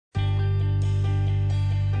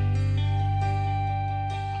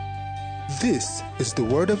This is the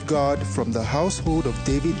Word of God from the Household of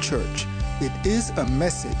David Church. It is a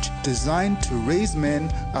message designed to raise men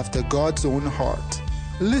after God's own heart.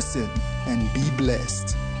 Listen and be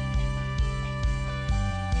blessed.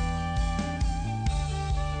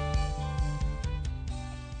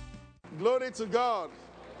 Glory to God.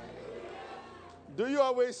 Do you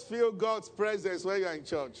always feel God's presence when you're in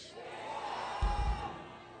church?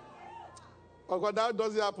 But that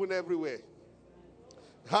doesn't happen everywhere.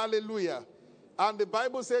 Hallelujah. And the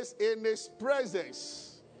Bible says, in His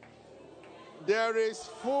presence, there is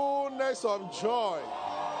fullness of joy.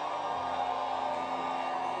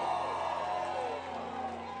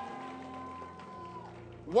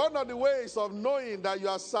 One of the ways of knowing that you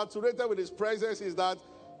are saturated with His presence is that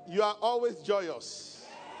you are always joyous.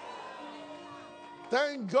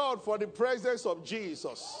 Thank God for the presence of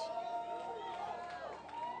Jesus.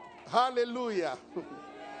 Hallelujah.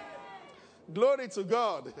 Glory to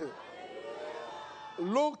God.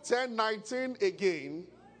 Luke 10:19 again.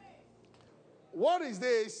 What is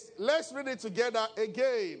this? Let's read it together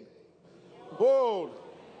again. Bold.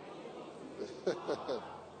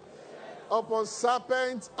 Upon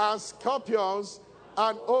serpents and scorpions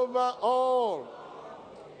and over all.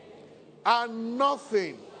 And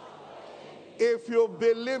nothing. If you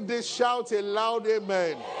believe this, shout a loud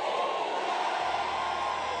amen.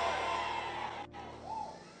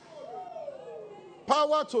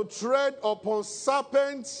 Power to tread upon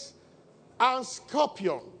serpents and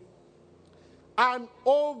scorpions and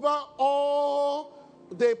over all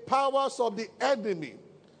the powers of the enemy.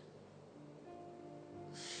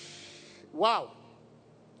 Wow.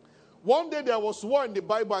 One day there was war in the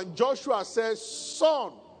Bible and Joshua says,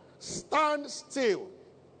 "Sun, stand still."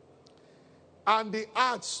 And the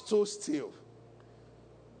earth stood still.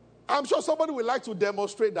 I'm sure somebody would like to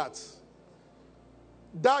demonstrate that.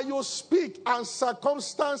 That you speak and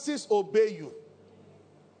circumstances obey you.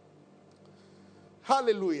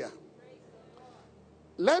 Hallelujah.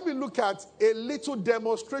 Let me look at a little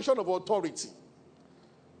demonstration of authority.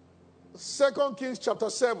 2 Kings chapter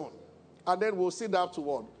 7. And then we'll see that to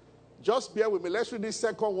one. Just bear with me. Let's read this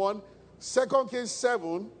second one. 2 Kings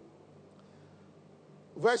 7.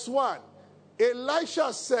 Verse 1.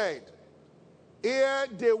 Elisha said, "Hear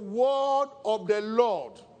the word of the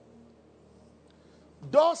Lord.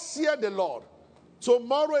 Thus saith the Lord,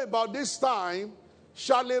 tomorrow about this time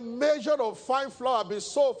shall a measure of fine flour be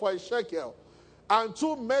sold for a shekel, and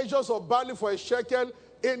 2 measures of barley for a shekel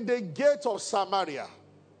in the gate of Samaria."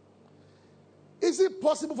 Is it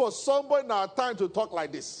possible for somebody in our time to talk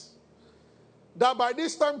like this? That by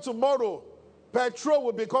this time tomorrow, petrol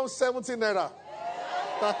will become 17 naira.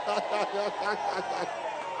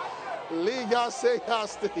 Liga say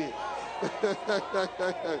hasty.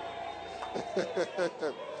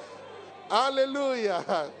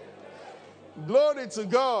 Hallelujah. Glory to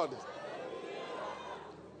God.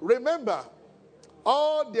 Remember,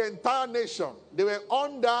 all the entire nation, they were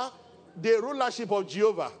under the rulership of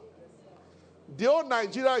Jehovah. The whole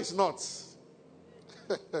Nigeria is not.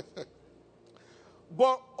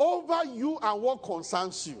 But over you and what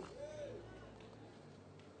concerns you.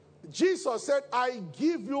 Jesus said, "I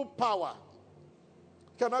give you power."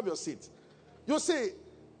 Can I have your seat? You see,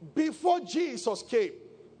 before Jesus came,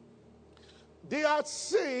 they had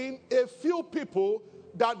seen a few people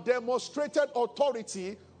that demonstrated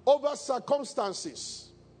authority over circumstances.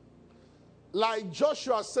 Like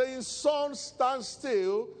Joshua saying, "Sun, stand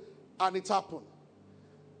still," and it happened.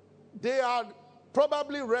 They had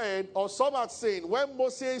probably read, or some had seen, when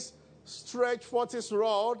Moses stretched forth his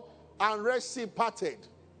rod and Red Sea parted.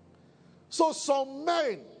 So some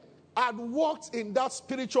men had walked in that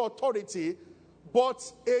spiritual authority,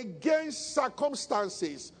 but against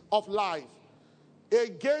circumstances of life,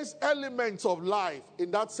 against elements of life,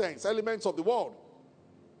 in that sense, elements of the world.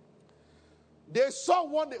 They saw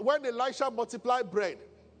when Elisha multiplied bread,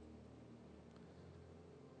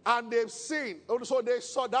 and they've seen, so they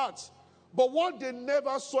saw that. But what they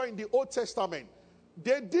never saw in the Old Testament,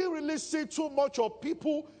 they didn't really see too much of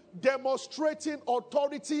people demonstrating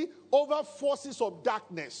authority over forces of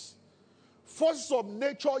darkness. Forces of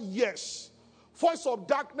nature, yes. Forces of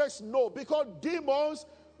darkness, no. Because demons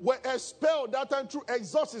were expelled that time through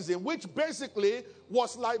exorcism, which basically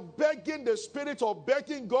was like begging the spirit or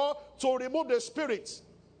begging God to remove the spirit.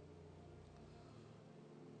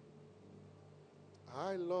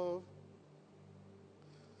 I love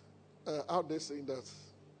how they sing that.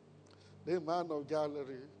 The man of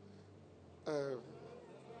Galilee.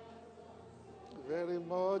 Very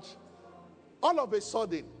much. All of a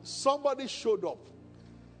sudden, somebody showed up.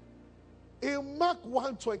 In Mark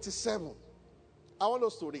 1:27, I want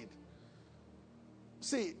us to read.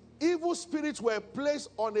 See, evil spirits were placed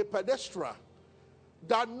on a pedestal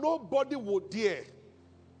that nobody would dare.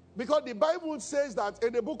 Because the Bible says that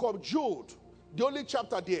in the book of Jude, the only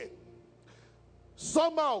chapter there,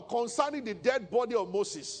 somehow concerning the dead body of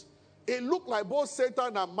Moses, it looked like both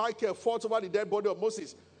Satan and Michael fought over the dead body of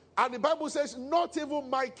Moses. And the Bible says not even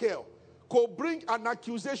Michael could bring an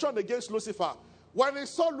accusation against Lucifer. When he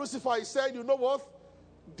saw Lucifer, he said, you know what?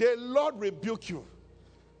 The Lord rebuke you.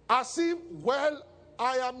 As if, well,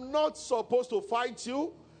 I am not supposed to fight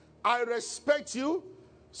you. I respect you.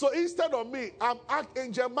 So instead of me, I'm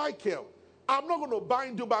Archangel Michael. I'm not going to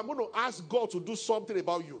bind you, but I'm going to ask God to do something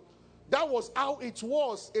about you. That was how it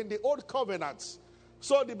was in the old covenant.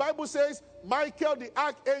 So the Bible says, Michael the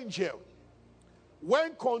archangel,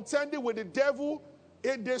 when contending with the devil,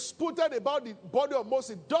 he disputed about the body of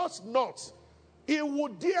Moses, does not, he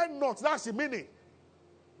would dare not, that's the meaning,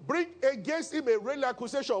 bring against him a real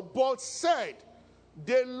accusation, but said,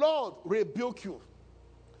 the Lord rebuke you.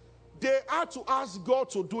 They had to ask God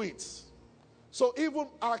to do it. So even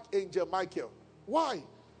Archangel Michael. Why?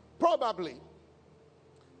 Probably,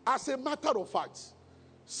 as a matter of fact,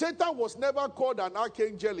 Satan was never called an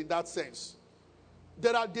archangel in that sense.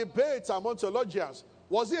 There are debates among theologians.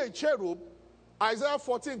 Was he a cherub? Isaiah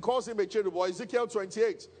 14 calls him a cherub, or Ezekiel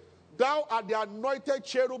 28. Thou art the anointed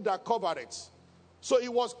cherub that covered it. So he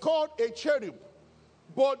was called a cherub,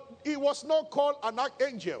 but he was not called an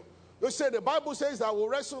archangel. You say the Bible says that we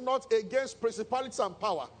wrestle not against principalities and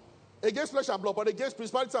power, against flesh and blood, but against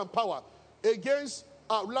principalities and power, against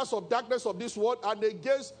rulers of darkness of this world, and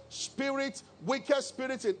against spirits, wicked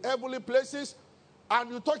spirits in heavenly places. And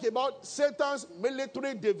you talk about Satan's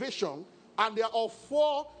military division, and there are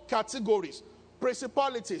 4 categories: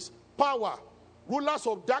 principalities, power, rulers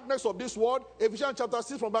of darkness of this world, Ephesians chapter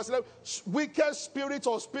 6 from verse 11, wicked spirits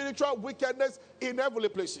or spiritual wickedness in heavenly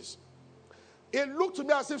places. It looked to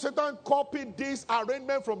me as if Satan copied this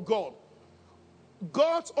arrangement from God.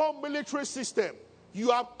 God's own military system.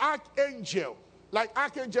 You have archangel, like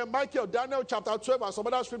Archangel Michael, Daniel chapter 12, and some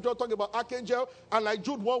other scripture talking about archangel, and like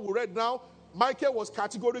Jude 1 we read now, Michael was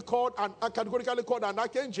categorically called an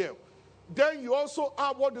archangel. Then you also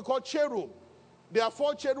have what they call cherub. There are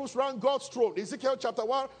 4 cherubs around God's throne. Ezekiel chapter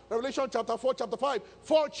 1, Revelation chapter 4, chapter 5.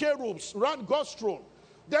 4 cherubs around God's throne.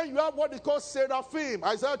 Then you have what they call seraphim.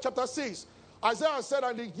 Isaiah chapter 6. Isaiah said,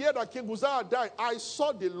 and the year that King Uzziah died, I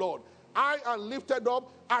saw the Lord, high and lifted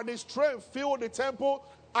up, and his strength filled the temple.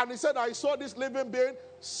 And he said, I saw this living being,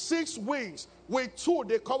 6 wings. With 2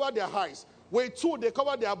 they covered their eyes. With 2 they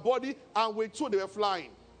covered their body, and with 2 they were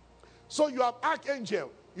flying. So you have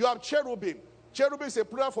archangel, you have cherubim. Cherubim is a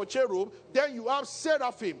plural for cherub. Then you have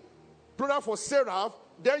seraphim, plural for seraph.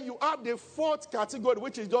 Then you have the 4th category,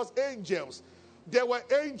 which is just angels. There were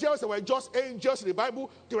angels, there were just angels in the Bible.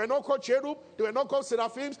 They were not called cherub, they were not called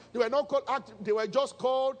seraphims, they were not called they were just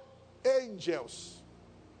called angels.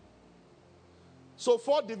 So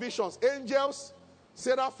 4 divisions: angels,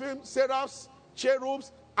 seraphim, seraphs,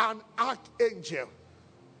 cherubs, and archangel.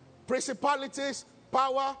 Principalities,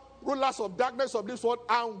 power, rulers of darkness of this world,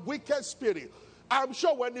 and wicked spirit. I'm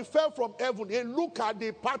sure when he fell from heaven, he looked at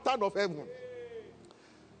the pattern of heaven.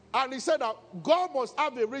 And he said that God must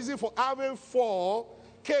have a reason for having 4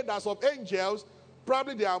 cadres of angels.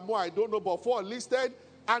 Probably there are more, I don't know, but 4 listed.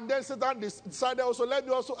 And then Satan decided also, let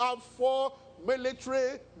me also have 4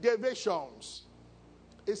 military divisions.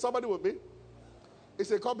 Is somebody with me?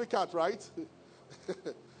 It's a copycat, right?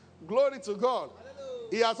 Glory to God. Hallelujah.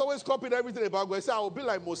 He has always copied everything about God. He said, I will be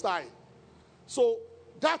like Most High. So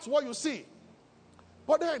that's what you see.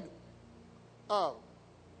 But then,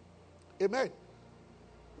 amen.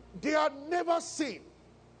 They had never seen.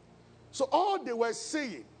 So all they were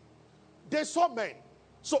seeing, they saw men.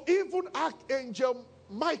 So even Archangel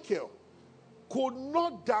Michael could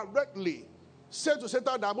not directly say to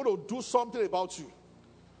Satan that I'm going to do something about you.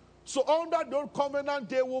 So under the old covenant,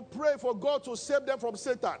 they will pray for God to save them from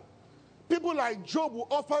Satan. People like Job will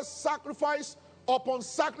offer sacrifice upon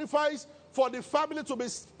sacrifice for the family to be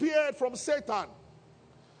spared from Satan.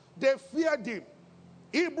 They feared him.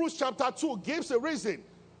 Hebrews chapter 2 gives a reason.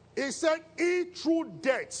 He said, he through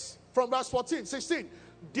death, from verse 14, 16,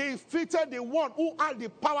 defeated the one who had the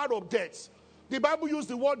power of death. The Bible used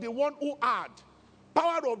the word, the one who had.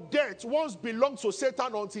 Power of death once belonged to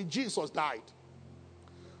Satan until Jesus died.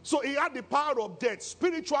 So he had the power of death,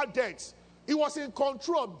 spiritual death. He was in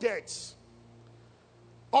control of death.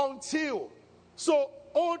 Until, so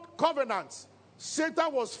old covenant,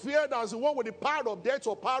 Satan was feared as the one with the power of death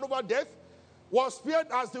or power over death, was feared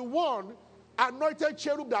as the one anointed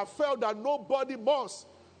cherub that fell that nobody must.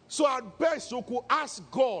 So at best you could ask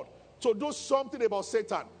God to do something about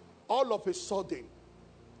Satan. All of a sudden,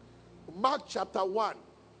 Mark chapter 1.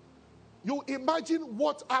 You imagine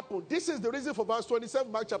what happened. This is the reason for verse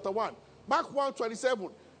 27, Mark chapter 1. Mark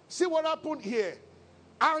 1:27. See what happened here.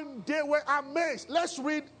 And they were amazed. Let's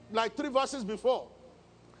read like 3 verses before.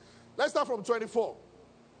 Let's start from 24.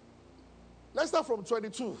 Let's start from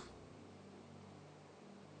 22.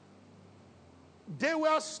 They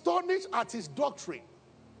were astonished at his doctrine.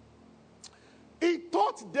 He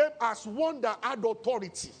taught them as one that had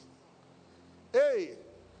authority. Hey,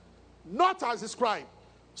 not as a scribe.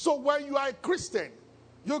 So when you are a Christian,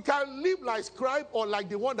 you can live like scribe or like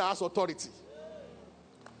the one that has authority.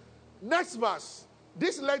 Next verse.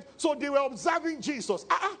 So they were observing Jesus.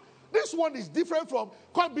 This one is different from,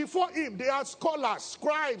 because before him, they had scholars,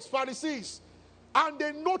 scribes, Pharisees. And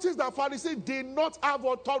they noticed that Pharisees did not have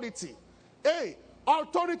authority. Hey,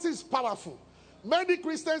 authority is powerful. Many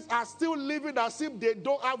Christians are still living as if they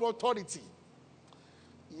don't have authority.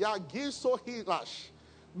 Yagiso Hilash.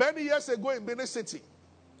 Many years ago in Benin City,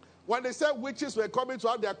 when they said witches were coming to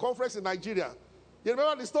have their conference in Nigeria, you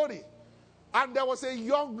remember the story? And there was a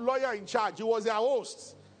young lawyer in charge. He was their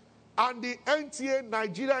host. And the NTA,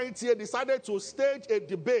 Nigeria NTA, decided to stage a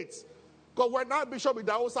debate. Because when that bishop in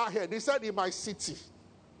the house here, they said in my city.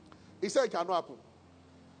 He said it cannot happen.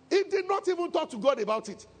 He did not even talk to God about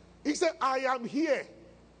it. He said, I am here.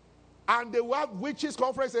 And they will have witches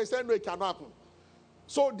conference. They said, no, it cannot happen.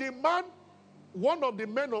 So the man, one of the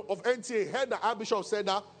men of NTA, heard that our bishop said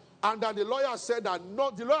that, and that the lawyer said that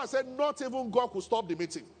not even God could stop the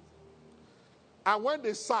meeting. And when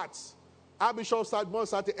they sat, our bishop sat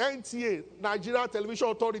the NTA, Nigeria Television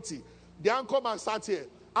Authority, the anchor man sat here.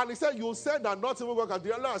 And he said, you said that not even God can do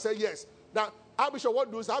it. The lawyer said, yes. That our bishop,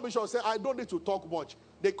 what do is our bishop said, I don't need to talk much.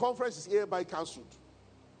 The conference is hereby cancelled.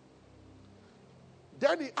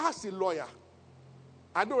 Then he asked the lawyer,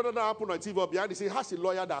 I don't know whether that happened on TV or behind. He asked the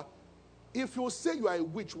lawyer that, if you say you are a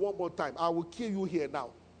witch one more time, I will kill you here now.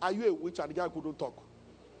 Are you a witch? And the guy couldn't talk.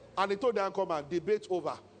 And he told the anchor man, debate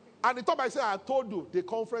over. And he told me, I said, I told you, the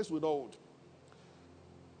conference will not hold.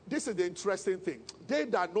 This is the interesting thing. They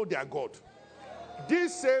that know their God.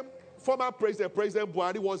 This same former president, President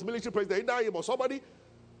Buhari, was military president. Either him or somebody.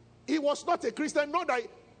 He was not a Christian. Not that,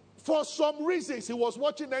 for some reasons, he was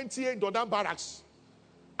watching NTA in Dodan Barracks.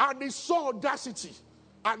 And he saw audacity.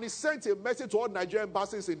 And he sent a message to all Nigerian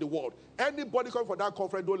embassies in the world. Anybody coming for that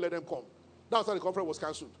conference, don't let them come. That's why the conference was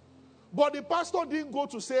cancelled. But the pastor didn't go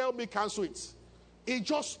to say, help me cancel it. He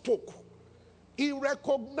just spoke. He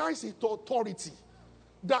recognized his authority.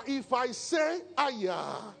 That if I say,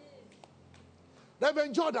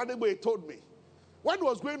 Reverend Jordan told me, when he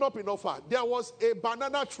was growing up in Offa, there was a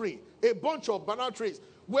banana tree, a bunch of banana trees,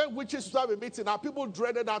 where witches used to have a meeting, and people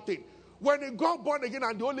dreaded that thing. When he got born again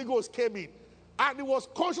and the Holy Ghost came in, and he was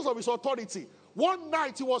conscious of his authority, one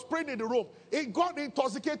night he was praying in the room. He got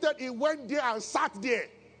intoxicated. He went there and sat there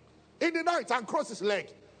in the night and crossed his leg.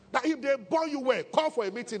 That if they burn you well, call for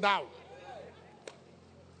a meeting now.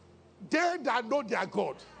 They that know their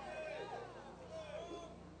God.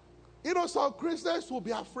 You know, some Christians will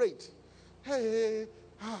be afraid.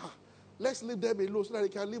 Let's leave them alone so that they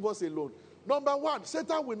can leave us alone. Number one,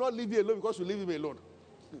 Satan will not leave you alone because you leave him alone.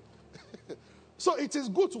 So it is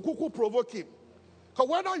good to cuckoo provoke him. Because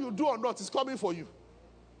whether you do or not, it's coming for you.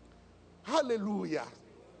 Hallelujah.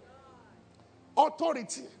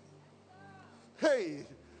 Authority. Hey,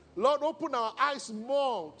 Lord, open our eyes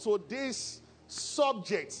more to this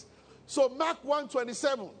subject. So Mark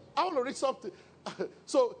 1:27. I want to read something.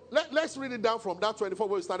 So let's read it down from that 24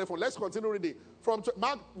 where we started from. Let's continue reading. From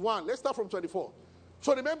Mark 1, let's start from 24.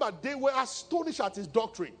 So remember, they were astonished at his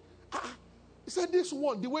doctrine. He said, this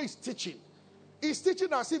one, the way he's teaching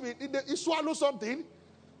as if he swallowed something.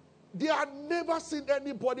 They had never seen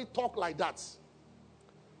anybody talk like that.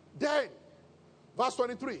 Then, verse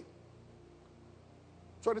 23.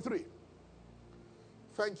 23.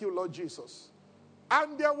 Thank you, Lord Jesus.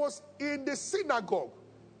 And there was in the synagogue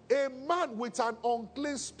a man with an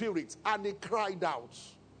unclean spirit, and he cried out,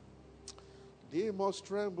 demons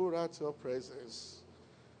tremble at your presence.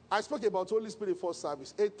 I spoke about Holy Spirit for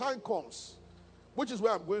service. A time comes, which is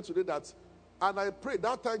where I'm going today, and I pray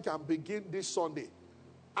that time can begin this Sunday.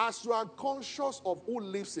 As you are conscious of who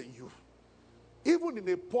lives in you, even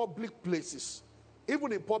in public places,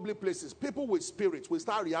 people with spirits will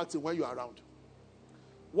start reacting when you're around.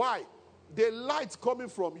 Why? The light coming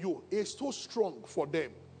from you is too strong for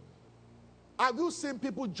them. Have you seen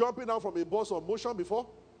people jumping out from a bus on motion before?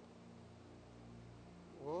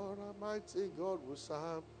 What a mighty God we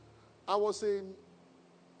serve. I was in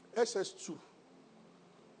SS2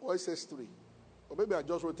 or SS3. Or maybe I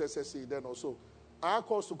just wrote SSC then also. I had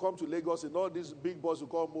calls to come to Lagos in all these big buses to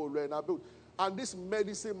come more and And this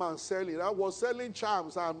medicine man selling, I was selling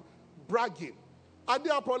charms and bragging. I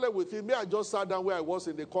didn't have a problem with him. Me, I just sat down where I was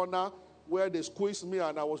in the corner where they squeezed me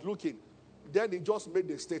and I was looking. Then he just made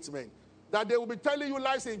the statement that they will be telling you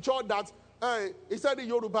lies in church that, he said in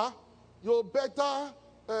Yoruba, you better,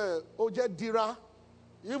 Oje Dira.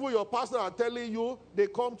 Even your pastor are telling you, they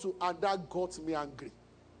come to, and that got me angry.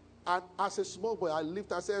 And as a small boy, I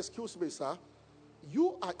lifted, I said, excuse me, sir.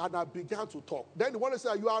 And I began to talk. Then the one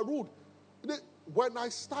said, you are rude. When I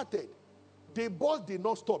started, the boss did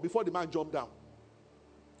not stop before the man jumped down.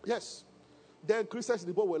 Yes. Then Christians in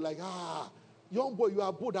the board were like, young boy, you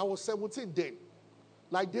are bold. I was 17 then,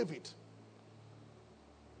 like David.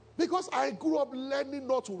 Because I grew up learning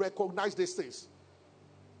not to recognize these things.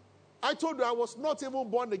 I told you I was not even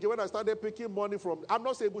born again when I started picking money from, I'm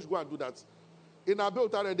not saying Bush go and do that. In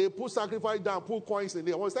Abeokuta, they put sacrifice down, put coins in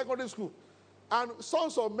there. I was in secondary school. And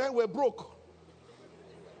sons of men were broke.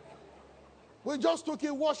 We just took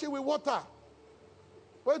it, wash it with water.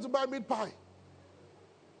 Went to buy meat pie.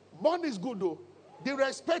 Money is good though. The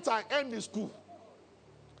respect I earned in school.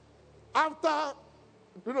 After,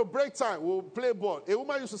 break time, we'll play ball. A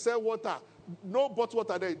woman used to sell water. No bottled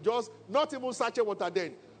water then. Just, not even sachet water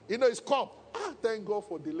then. It's cup. Thank God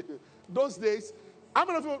for delay. Those days, how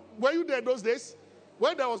many of you, were you there those days?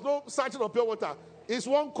 When there was no sachet of pure water, it's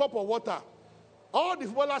one cup of water. All the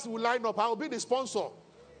footballers will line up. I will be the sponsor.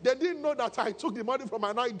 They didn't know that I took the money from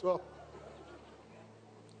an idol.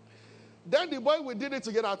 Then the boy, we did it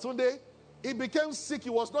together. Tunde, he became sick. He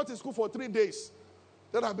was not in school for 3 days.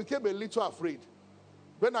 Then I became a little afraid.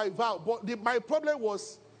 When I vowed. But my problem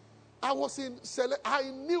was, I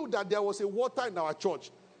knew that there was a water in our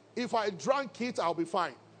church. If I drank it, I'll be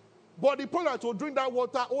fine. But the problem to drink that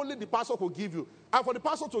water, only the pastor could give you. And for the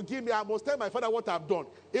pastor to give me, I must tell my father what I've done.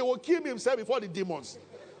 He will kill me himself before the demons.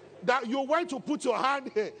 That you went to put your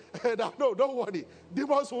hand here. No, don't worry.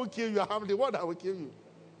 Demons won't kill you. I'm the one that will kill you.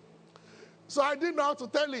 So I didn't know how to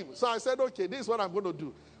tell him. So I said, okay, this is what I'm going to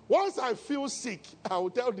do. Once I feel sick, I will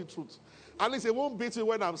tell the truth. At least it won't beat me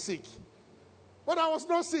when I'm sick. But I was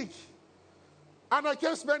not sick. And I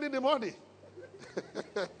kept spending the money.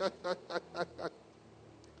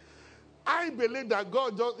 I believe that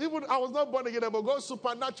God even I was not born again, but God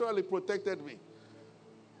supernaturally protected me.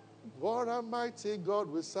 What a mighty God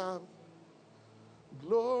we serve.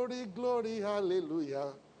 Glory, glory,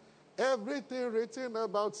 hallelujah. Everything written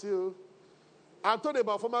about you. I told you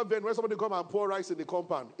about former venue where somebody come and pour rice in the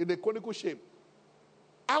compound in a conical shape.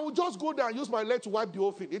 I would just go there and use my leg to wipe the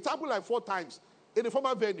whole thing. It happened like 4 times in the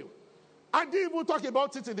former venue. I didn't even talk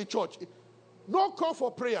about it in the church. No call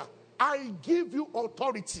for prayer. I give you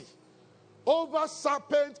authority over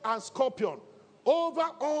serpent and scorpion, over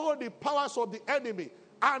all the powers of the enemy,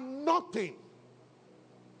 and nothing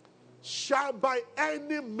shall by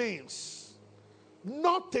any means,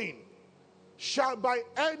 nothing shall by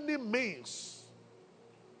any means.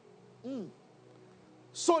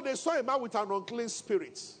 So they saw a man with an unclean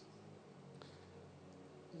spirit.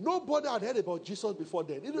 Nobody had heard about Jesus before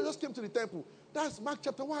then. He just came to the temple. That's Mark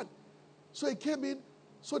chapter 1. So he came in.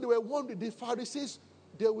 So they were wondering, the Pharisees,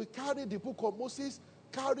 they will carry the book of Moses,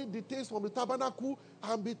 carry the things from the tabernacle,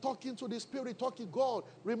 and be talking to the Spirit, talking, God,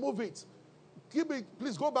 remove it.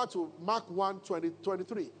 Please go back to Mark 1,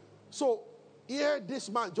 23. So here this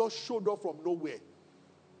man just showed up from nowhere.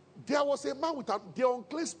 There was a man with the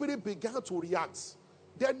unclean spirit began to react.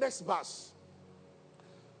 Then next verse.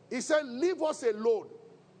 He said, leave us alone.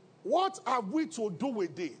 What have we to do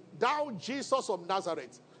with thee, thou Jesus of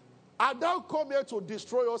Nazareth? And thou come here to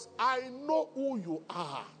destroy us. I know who you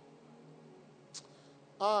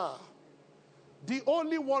are. The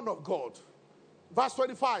only one of God. Verse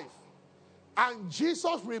 25. And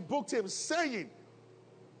Jesus rebuked him, saying,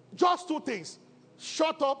 just 2 things.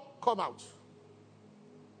 Shut up, come out.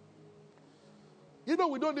 We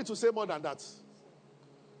don't need to say more than that.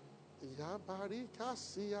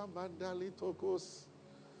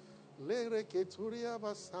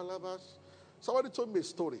 Somebody told me a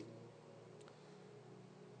story.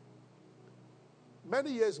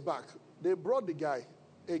 Many years back, they brought a guy,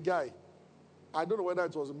 I don't know whether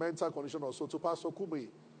it was a mental condition or so, to Pastor Kumi,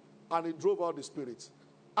 and he drove out the spirit.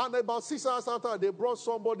 And about 6 hours after, they brought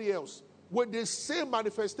somebody else with the same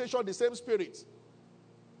manifestation, the same spirit.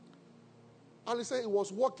 And he said he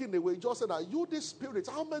was walking away. He just said, are you this spirit?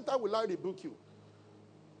 How many times will I rebuke you?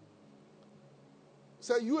 He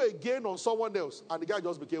said, you again on someone else. And the guy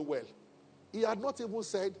just became well. He had not even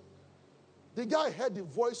said, the guy heard the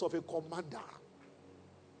voice of a commander.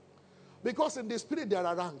 Because in the spirit there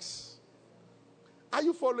are ranks. Are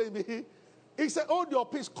you following me? He said, hold your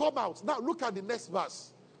peace, come out. Now look at the next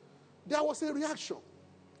verse. There was a reaction.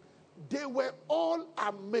 They were all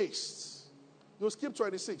amazed. You skip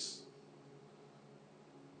 26.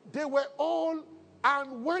 They were all,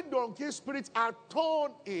 and when the unclean spirit had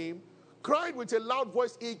torn him, cried with a loud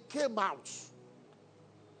voice, he came out.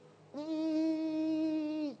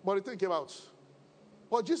 But the thing came out.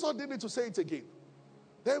 But Jesus didn't need to say it again.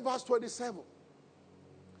 Then verse 27.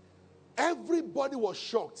 Everybody was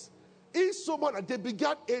shocked. In so much that they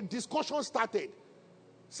began, a discussion started.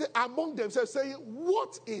 Say, among themselves, saying,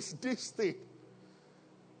 what is this thing?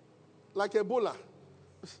 Like Ebola.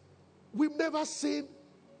 We've never seen,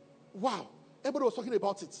 wow. Everybody was talking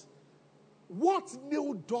about it. What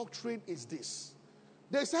new doctrine is this?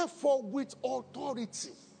 They said, for with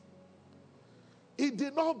authority. He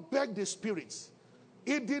did not beg the spirits.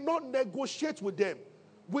 He did not negotiate with them.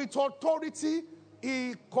 With authority,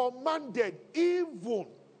 he commanded even.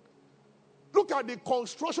 Look at the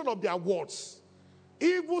construction of their words.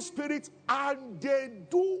 Evil spirits, and they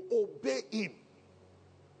do obey him.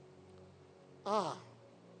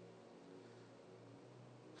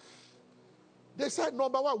 They said,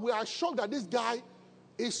 number one, we are shocked that this guy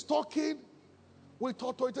is talking with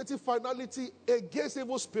authoritative finality against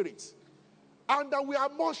evil spirits. And that we are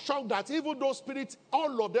more shocked that even those spirits,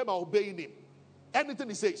 all of them are obeying him. Anything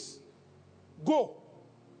he says, go.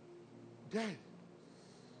 Then,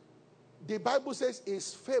 the Bible says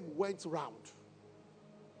his fame went round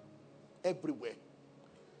everywhere.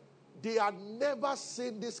 They had never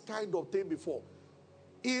seen this kind of thing before.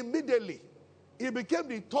 Immediately, he became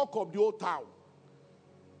the talk of the whole town.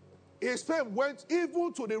 His fame went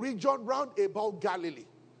even to the region round about Galilee.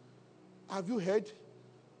 Have you heard?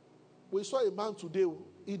 We saw a man today,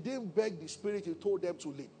 he didn't beg the spirit, he told them to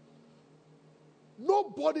leave.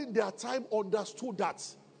 Nobody in their time understood that.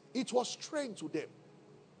 It was strange to them.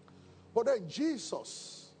 But then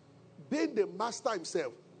Jesus, being the master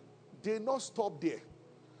himself, did not stop there.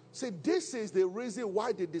 See, this is the reason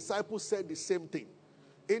why the disciples said the same thing.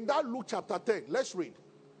 In that Luke chapter 10, let's read.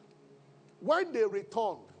 When they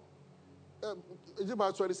returned, is it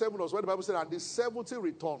about 27 or when the Bible said, and the 70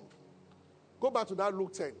 returned. Go back to that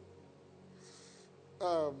Luke 10.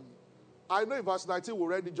 I know in verse 19 we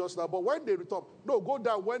read it just now, but when they returned, no, go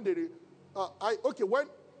down when they,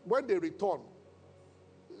 when they returned,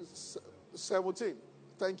 17,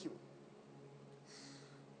 thank you.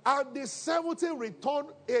 And the 70 returned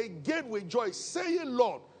again with joy, saying,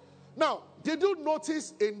 Lord. Now, did you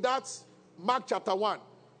notice in that Mark chapter 1,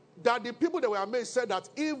 that the people that were amazed said that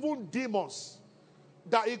even demons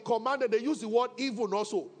that he commanded, they use the word even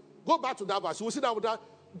also. Go back to that verse. You will see that with that.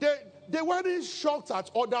 They weren't shocked at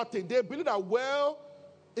other things. They believe that, well,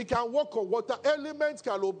 he can walk on water. Elements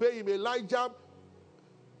can obey him. Elijah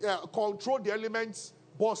control the elements.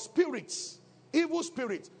 But spirits, evil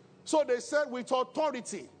spirits. So they said with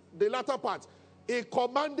authority, the latter part, he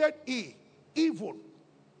commanded evil.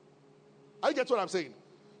 I get what I'm saying.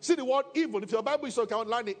 See the word evil. If your Bible is so, you can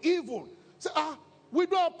outline it. Evil. Say, we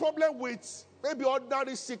don't have a problem with maybe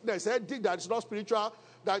ordinary sickness, headache that is not spiritual,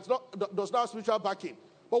 that is not, does not have spiritual backing.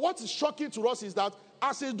 But what is shocking to us is that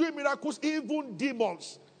as he's doing miracles, even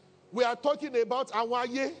demons, we are talking about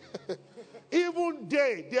awaye, even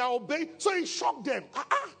they are obeying. So he shocked them.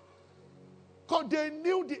 Because they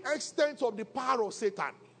knew the extent of the power of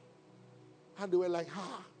Satan. And they were like,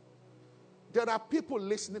 There are people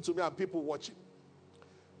listening to me and people watching.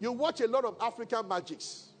 You watch a lot of African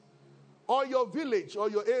magics. Or your village or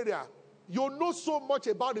your area. You know so much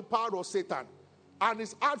about the power of Satan. And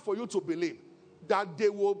it's hard for you to believe that they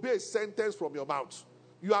will obey a sentence from your mouth.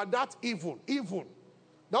 You are that evil.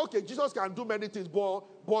 Now, okay, Jesus can do many things,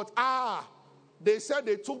 but they said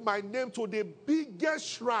they took my name to the biggest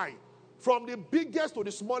shrine. From the biggest to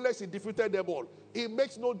the smallest, he defeated them all. It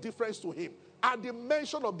makes no difference to him. At the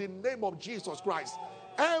mention of the name of Jesus Christ,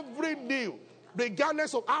 every knee,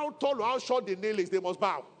 regardless of how tall or how short the nail is, they must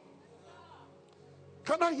bow.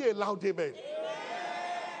 Can I hear a loud amen?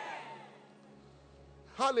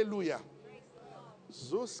 Hallelujah.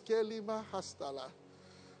 Zuskelima Hastala.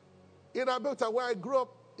 In Abuja, where I grew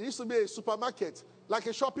up, it used to be a supermarket, like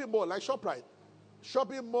a shopping mall, like ShopRite.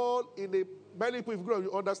 Shopping mall in a many people, if you grow up,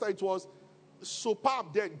 you understand it was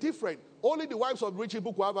superb then, different. Only the wives of rich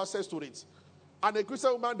people could have access to it. And a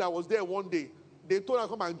Christian woman that was there one day, they told her to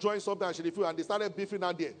come and join something and she refused, and they started beefing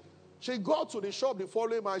her there. She got to the shop the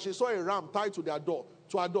following month, she saw a ram tied to her door,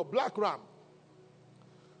 black ram.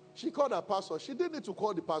 She called her pastor. She didn't need to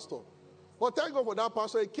call the pastor. But thank God for that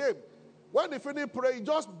pastor. He came. When he finished praying, he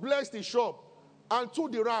just blessed the shop and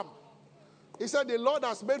took the ram. He said, the Lord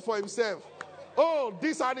has made for himself. Oh,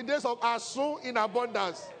 these are the days of Asun in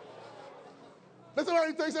abundance. That's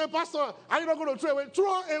what he said, Pastor, are you not going to throw away?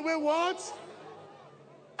 Throw away what?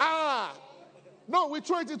 No, we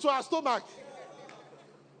throw it into our stomach.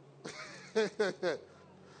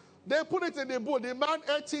 They put it in the bowl. The man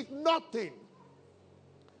ate it, nothing.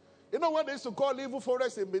 You know what they used to call evil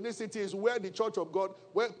forest in Benin City is where the church of God,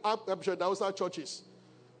 where I'm sure the Hausa church is.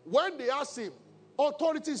 When they asked him,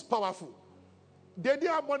 authority is powerful. They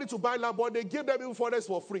didn't have money to buy land, but they gave them evil forest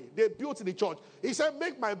for free. They built in the church. He said,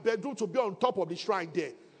 make my bedroom to be on top of the shrine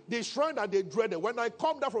there. The shrine that they dreaded. When I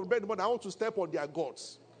come down from bed, I want to step on their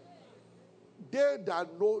gods. They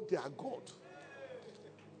that know their God.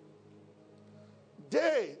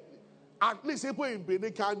 They, at least people in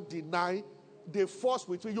Benin can deny the force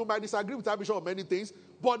with which, you might disagree with Bishop on many things,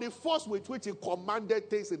 but the force with which he commanded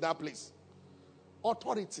things in that place.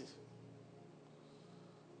 Authority.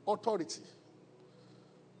 Authority.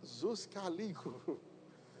 Zuskaliku.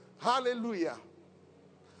 Hallelujah.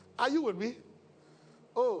 Are you with me?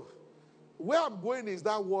 Oh, where I'm going is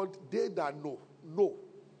that word, they that know. No.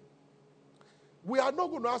 We are not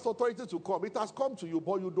going to ask authority to come. It has come to you,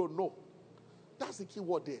 but you don't know. That's the key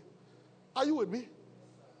word there. Are you with me?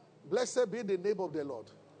 Blessed be the name of the Lord.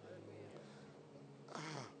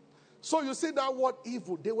 So you see that word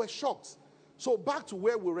evil. They were shocked. So back to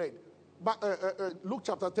where we read. Luke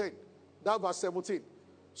chapter 10, that verse 17.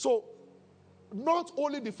 So not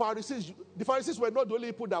only the Pharisees were not the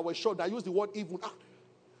only people that were shocked that used the word evil.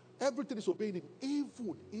 Everything is obeying him.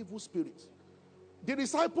 Evil spirit. The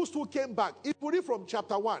disciples too came back. If we read from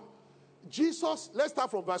chapter 1, Jesus, let's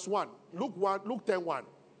start from verse 1. Luke 10:1.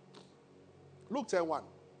 Luke 10:1.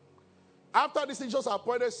 After this, Jesus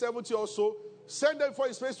appointed 70 or so, sent them for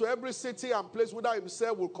his face to every city and place whither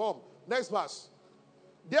himself will come. Next verse.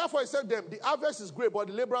 Therefore he said to them, the harvest is great, but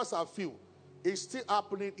the laborers are few. It's still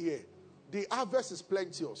happening here. The harvest is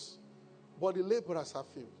plenteous, but the laborers are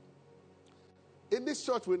few. In this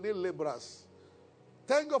church, we need laborers.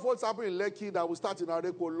 Thank God for what's happening in Lekki that will start in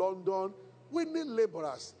Areko, London. We need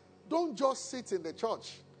laborers. Don't just sit in the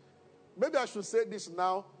church. Maybe I should say this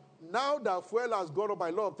now. Now that fuel has gone up,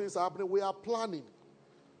 a lot of things are happening. We are planning.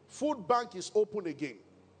 Food bank is open again.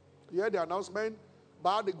 You heard the announcement?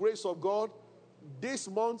 By the grace of God, this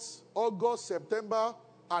month, August, September,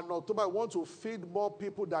 and October, we want to feed more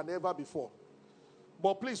people than ever before.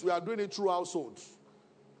 But please, we are doing it through households.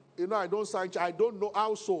 You know, I don't know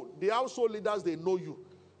household. The household leaders, they know you.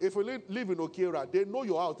 If you live in Okera, they know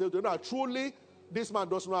your house. They know truly this man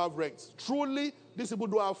does not have rent. Truly, these people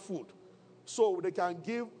don't have food. So they can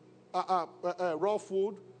give raw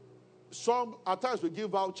food. Some, at times, we give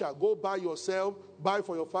voucher. Go buy yourself, buy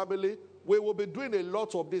for your family. We will be doing a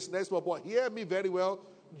lot of this next month. But hear me very well.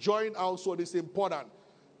 Join household is important.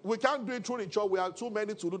 We can't do it through the church. We are too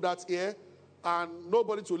many to do that here. And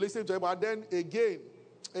nobody to listen to it. But then again,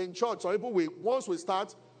 in church, some people once we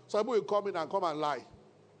start, some people will come in and lie.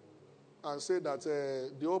 And say that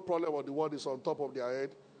the whole problem of the world is on top of their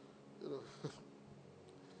head. You know.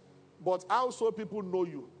 But also people know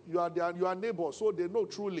you. You are neighbors, so they know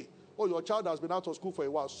truly. Oh, your child has been out of school for a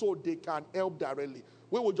while, so they can help directly.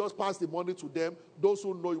 We will just pass the money to them, those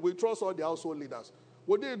who know you. We trust all the household leaders.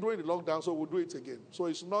 We didn't do it in the lockdown, so we'll do it again. So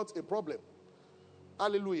it's not a problem.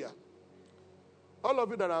 Hallelujah. All of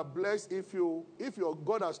you that are blessed, if your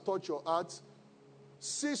God has touched your heart,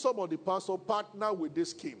 see some of the pastors partner with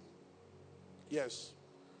this scheme. Yes.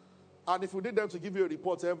 And if you need them to give you a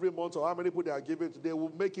report every month or how many people they are giving, they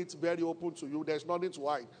will make it very open to you. There's nothing to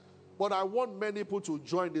hide. But I want many people to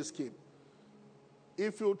join this scheme.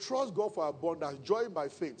 If you trust God for abundance, join by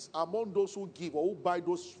faith. Among those who give or who buy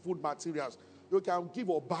those food materials, you can give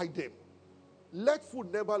or buy them. Let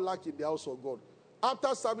food never lack in the house of God.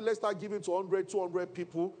 After serving, let's start giving to 100, 200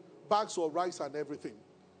 people, bags of rice and everything.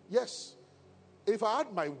 Yes. If I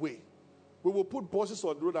had my way, we will put buses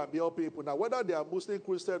on the road and be helping people. Now, whether they are Muslim,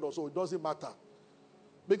 Christian, or so, it doesn't matter.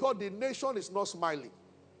 Because the nation is not smiling.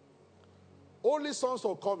 Only sons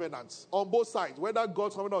of covenants on both sides, whether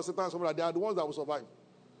God's covenant or Satan's covenant, they are the ones that will survive.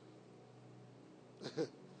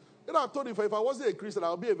 You know, I told you, if I wasn't a Christian,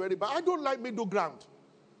 I would be a very bad. I don't like middle ground.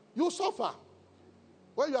 You suffer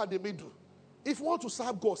when you are in the middle. If you want to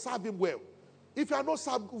serve God, serve him well. If you are not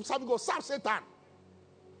serving God, serve Satan.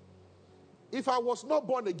 If I was not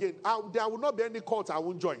born again, there will not be any cult I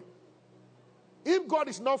won't join. If God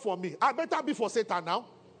is not for me, I better be for Satan now.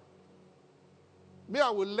 Me,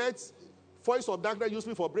 I will let voice of darkness use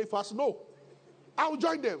me for breakfast. No. I will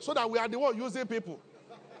join them so that we are the one using people.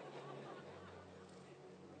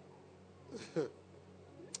 You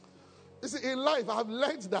see, in life, I've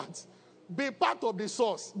learned that. Be part of the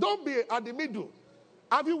source. Don't be at the middle.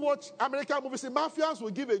 Have you watched American movies? The mafias will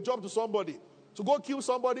give a job to somebody to go kill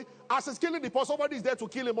somebody. As he's killing the person, somebody is there to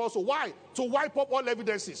kill him also. Why? To wipe up all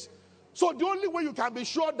evidences. So the only way you can be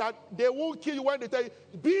sure that they won't kill you when they tell you,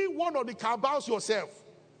 be one of the cabals yourself.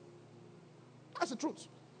 That's the truth.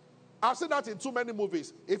 I've seen that in too many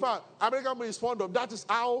movies. In fact, American movie is fond of that. Is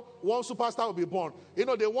how one superstar will be born. You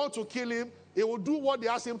know, they want to kill him. He will do what they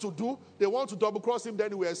ask him to do. They want to double cross him, then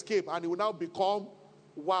he will escape, and he will now become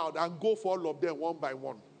wild and go for all of them one by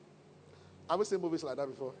one. Have you seen movies like that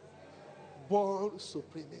before? Born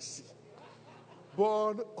supremacy.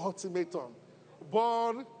 Born ultimatum.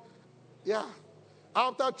 Born, yeah.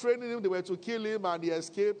 After training him, they were to kill him, and he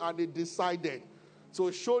escaped, and he decided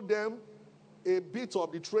to show them a bit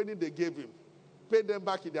of the training they gave him. Pay them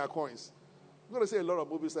back in their coins. I'm going to say a lot of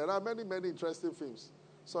movies. There are many, many interesting films.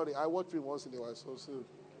 Sorry, I watch film once in a while. So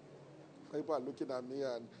people are looking at me,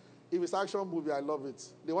 and if it's action movie, I love it.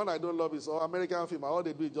 The one I don't love is American film. All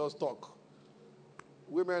they do is just talk.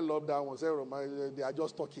 Women love that one. They are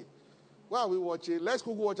just talking. Why are we watching? Let's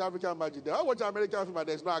go watch African Magic. I watch American film and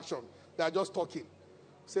there's no action. They are just talking.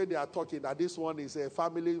 Say they are talking, that this one is a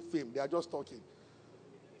family film. They are just talking.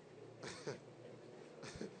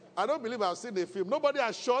 I don't believe I've seen a film. Nobody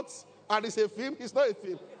has shot and it's a film. It's not a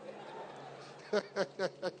film.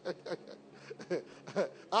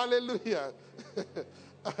 Hallelujah.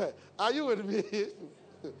 Are you with me?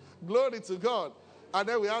 Glory to God. And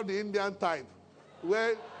then we have the Indian type,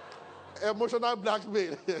 where emotional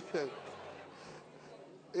blackmail.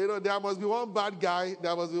 You know, there must be one bad guy,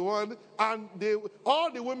 there must be one, and all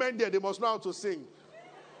the women there, they must know how to sing.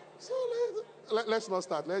 So let's not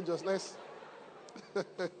start. Let's.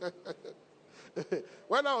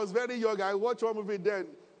 When I was very young, I watched one movie then,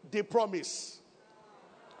 The Promise.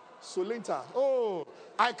 Sulinta. Oh,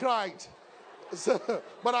 I cried.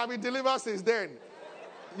 But I've been delivered since then.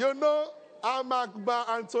 You know, Amakba,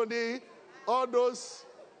 Anthony, all those.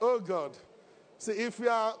 Oh, God. See, if you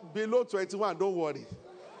are below 21, don't worry.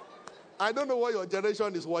 I don't know what your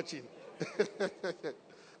generation is watching.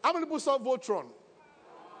 How many people saw Voltron?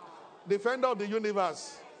 Defender of the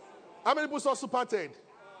Universe. How many people saw Super Ted?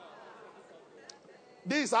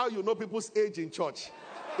 This is how you know people's age in church.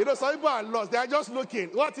 You know, some people are lost. They are just looking.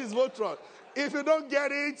 What is Voltron? If you don't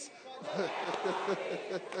get it,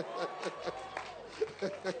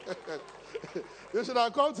 you should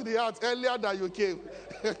have come to the house earlier than you came.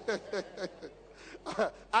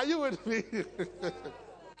 Are you with me?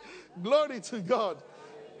 Glory to God.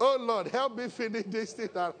 Oh, Lord, help me finish this thing.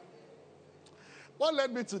 What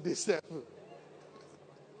led me to this step?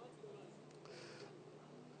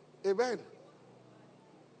 Amen.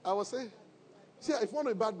 I was saying, see, if you want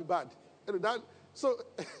to be bad, be bad. So,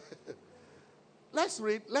 let's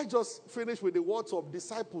read. Let's just finish with the words of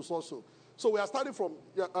disciples also. So, we are starting from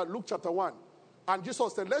Luke chapter 1. And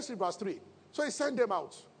Jesus said, let's read verse 3. So, he sent them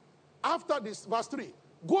out. After this, verse 3.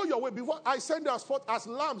 Go your way before I send you forth as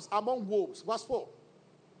lambs among wolves. Verse 4.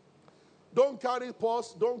 Don't carry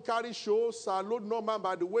purse, don't carry shows, salute no man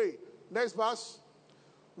by the way. Next verse.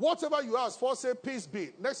 Whatever you ask for, say peace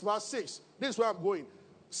be. Next verse 6. This is where I'm going.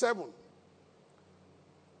 7.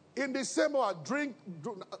 In the same hour, drink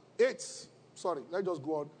 8. Sorry, let's just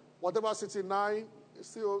go on. Whatever 69, it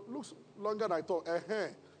still looks longer than I thought.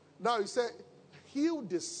 Now he said, heal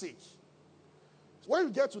the sick. When you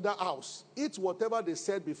get to that house, eat whatever they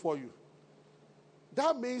said before you.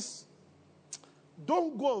 That means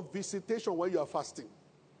don't go on visitation when you are fasting.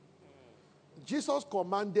 Jesus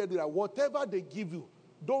commanded that whatever they give you,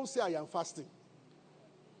 don't say I am fasting.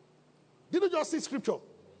 Did you just see scripture?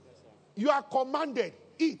 Yes, you are commanded,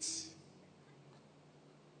 eat.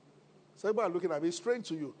 So everybody looking at me, strange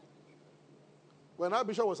to you. When our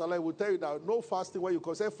bishop was alive, he would tell you that no fasting when you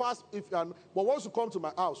come. Say fast if you are, but once you come to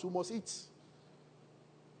my house, you must eat.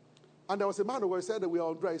 And there was a man who said that we are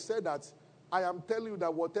on dry. He said that I am telling you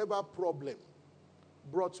that whatever problem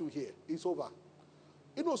brought you here is over.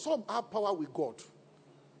 You know, some have power with God.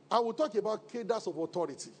 I will talk about cadres of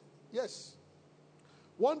authority. Yes.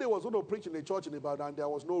 One day I was going to preach in a church in Ibadan and there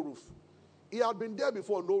was no roof. He had been there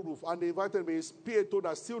before, no roof. And they invited me. His PA told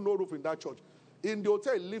us still no roof in that church. In the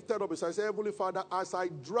hotel, he lifted up. So I said, Heavenly Father, as I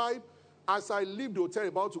leave the hotel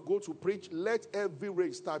about to go to preach, let every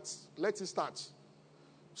rain start. Let it start.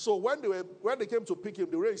 So when they came to pick him,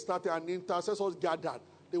 the rain started and the intercessors gathered.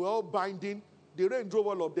 They were all binding. The rain drove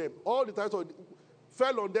all of them. All the time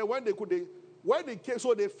fell on them when they came,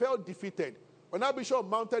 so they felt defeated. When our bishop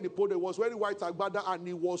mounted the podium, he was wearing white agbada and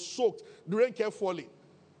he was soaked. The rain kept falling.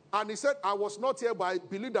 And he said, I was not here, but I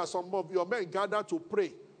believe that some of your men gathered to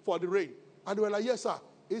pray for the rain. And they were like, yes, sir.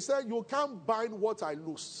 He said, you can't bind what I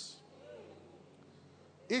lose.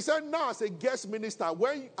 He said, now as a guest minister,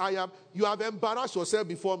 when you have embarrassed yourself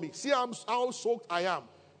before me. See how soaked I am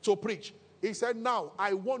to preach. He said, now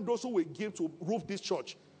I want those who will give to roof this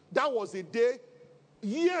church That was the day.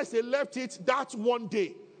 Years they left it. That one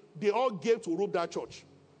day, they all gave to rob that church.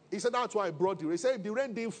 He said, that's why I brought the rain. He said, if the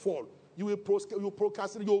rain didn't fall, you will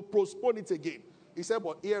procrastinate, you will postpone it again. He said,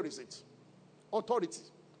 but here is it. Authority.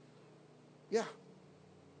 Yeah.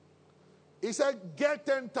 He said, get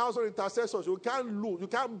 10,000 intercessors. You can't lose. You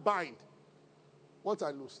can't bind what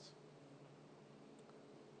I lost.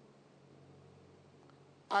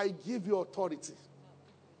 I give you authority.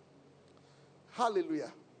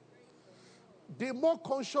 Hallelujah. The more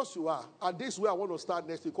conscious you are, and this is where I want to start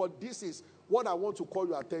next, because this is what I want to call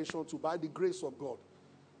your attention to by the grace of God.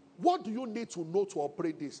 What do you need to know to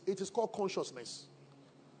operate this? It is called consciousness.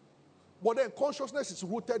 But then consciousness is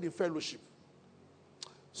rooted in fellowship.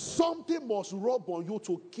 Something must rub on you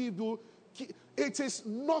to give you. It is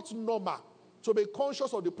not normal to be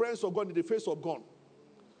conscious of the presence of God in the face of God.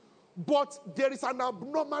 But there is an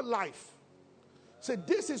abnormal life. So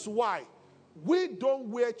this is why we don't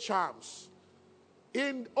wear charms.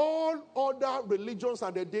 In all other religions,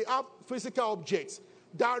 and they have physical objects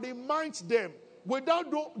that reminds them. Without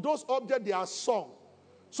those objects, they are sung.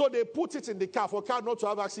 So they put it in the car for car not to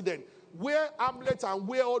have accident. Wear amulets and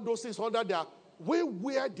wear all those things under there. We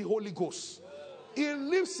wear the Holy Ghost. It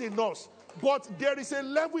lives in us. But there is a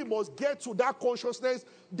level we must get to, that consciousness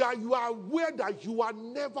that you are aware that you are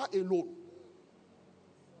never alone.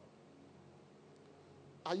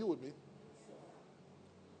 Are you with me?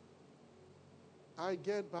 I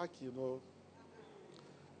get back,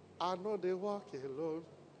 I know they walk alone.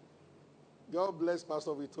 God bless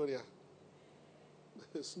Pastor Victoria.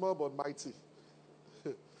 Small but mighty.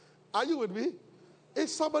 Are you with me?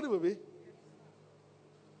 Is somebody with me?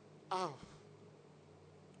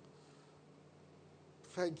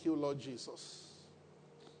 Thank you, Lord Jesus.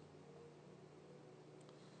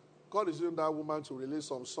 God is using that woman to release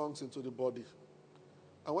some songs into the body.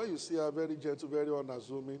 And when you see her, very gentle, very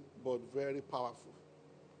unassuming, but very powerful.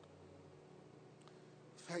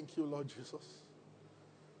 Thank you, Lord Jesus.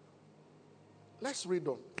 Let's read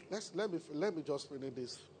on. Let me just read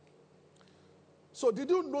this. So did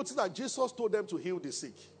you notice that Jesus told them to heal the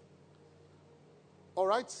sick? All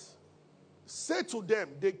right? Say to them,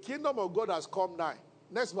 the kingdom of God has come nigh.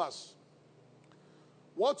 Next verse.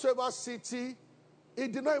 Whatsoever city,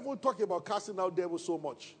 it did not even talk about casting out devils so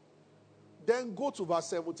much. Then go to verse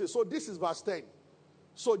 17. So this is verse 10.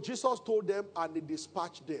 So Jesus told them and he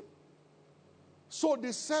dispatched them. So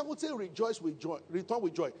the 70 rejoiced with joy, returned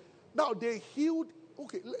with joy. Now they healed.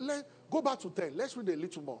 Okay, let's go back to 10. Let's read a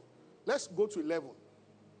little more. Let's go to 11.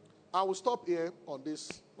 I will stop here on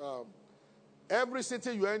this. Every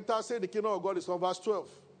city you enter, say the kingdom of God is from verse 12.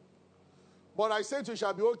 But I say to you, it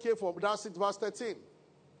shall be okay from that city, verse 13.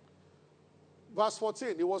 Verse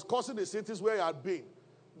 14, he was cursing the cities where he had been.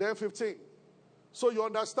 Then 15. So you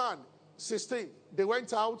understand. 16, they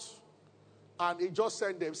went out and he just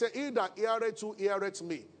sent them. He said, he that heareth to heareth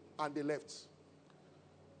me. And they left.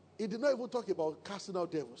 He did not even talk about casting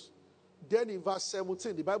out devils. Then in verse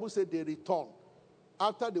 17, the Bible said they returned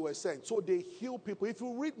after they were sent. So they healed people. If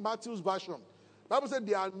you read Matthew's version, the Bible said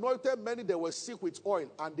they anointed many that were sick with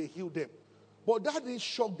oil and they healed them. But that didn't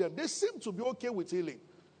shock them. They seemed to be okay with healing.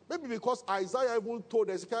 Maybe because Isaiah even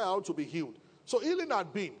told Ezekiel how to be healed. So healing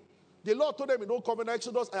had been. The Lord told them in Old Covenant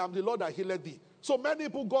Exodus, I am the Lord that healed thee. So many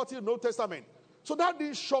people got it in the Old Testament. So that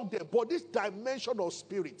didn't shock them. But this dimension of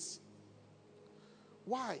spirits.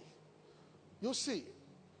 Why? You see,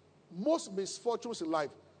 most misfortunes in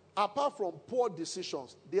life, apart from poor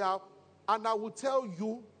decisions, they are, and I will tell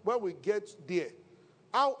you when we get there,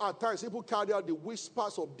 how at times people carry out the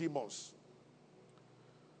whispers of demons.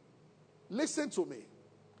 Listen to me.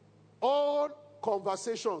 All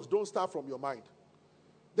conversations don't start from your mind.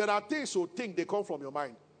 There are things you think they come from your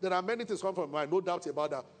mind. There are many things come from your mind, no doubt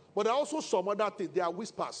about that. But there are also some other things, they are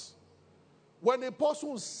whispers. When a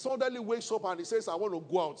person suddenly wakes up and he says, I want to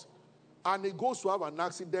go out, and he goes to have an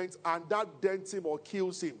accident, and that dents him or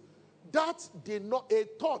kills him, that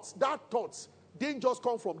thought didn't just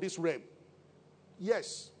come from this realm.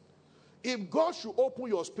 Yes. If God should open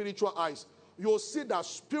your spiritual eyes, you'll see that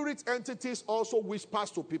spirit entities also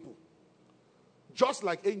whispers to people. Just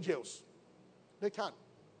like angels. They can.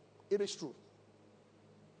 It is true.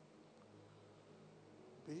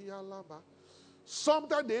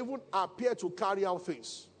 Sometimes they even appear to carry out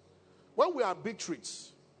things. When we are big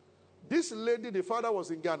treats, this lady, the father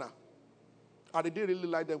was in Ghana, and they didn't really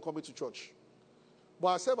like them coming to church.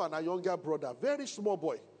 But herself and her younger brother, very small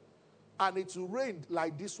boy, and it rained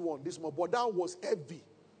like this one, but that was heavy.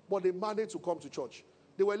 But they managed to come to church.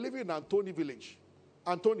 They were living in Antony village.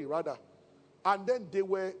 Antony, rather. And then they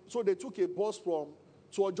took a bus to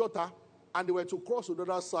Ojota, and they were to cross to the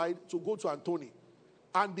other side to go to Antony.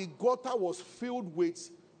 and the gutter was filled with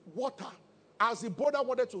water. As the brother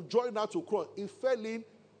wanted to join her to cross, he fell in.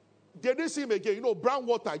 They didn't see him again. Brown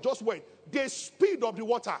water just went. They speed up the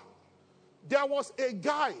water. There was a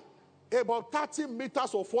guy about 30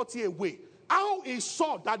 meters or 40 away. How he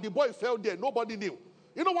saw that the boy fell there, nobody knew.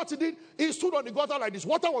 You know what he did? He stood on the gutter like this.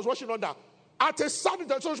 Water was rushing under. At a sudden,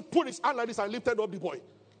 the church put his hand like this and lifted up the boy.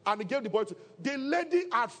 And he gave the boy to... The lady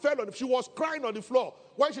had fell on him. She was crying on the floor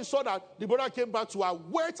when she saw that the brother came back to her,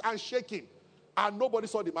 wet and shaking. And nobody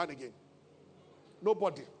saw the man again.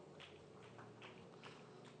 Nobody.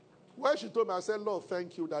 When she told me, I said, Lord,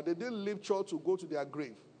 thank you that they didn't leave church to go to their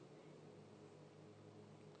grave.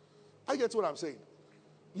 I get what I'm saying.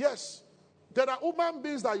 Yes, there are human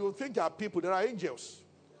beings that you think are people. There are angels.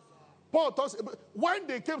 Paul thought, when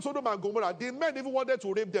they came to Sodom and Gomorrah, the men even wanted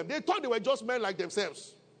to rape them. They thought they were just men like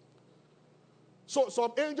themselves. So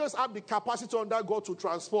some angels have the capacity under God to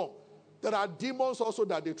transform. There are demons also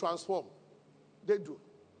that they transform. They do.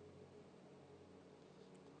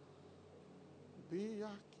 I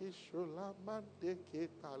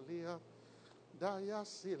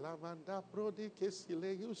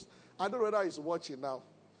don't know whether he's watching now.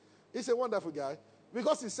 He's a wonderful guy.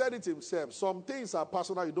 Because he said it himself. Some things are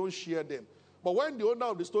personal, you don't share them. But when the owner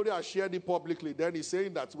of the story has shared it publicly, then he's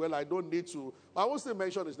saying that, well, I don't need to. I won't still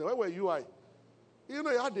mention his name. Where were you? He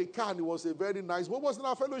had a car and he was a very nice, but it wasn't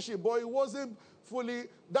a fellowship, but it wasn't fully.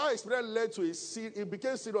 That experience led to it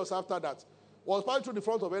became serious after that. Was passing through the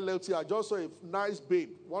front of LLT. I just saw a nice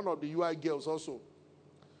babe, one of the UI girls also,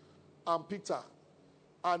 and picked her.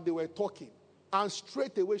 And they were talking. And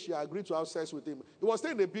straight away she agreed to have sex with him. He was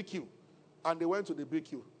staying in the BQ. And they went to the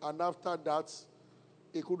BQ. And after that,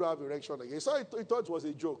 he couldn't have erection again. So he thought it was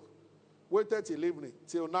a joke. Waited till evening,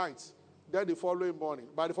 till night. Then the following morning.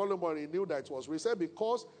 By the following morning, he knew that it was. We said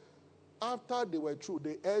because after they were through,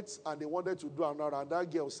 they ate and they wanted to do another. And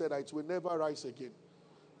that girl said that it will never rise again.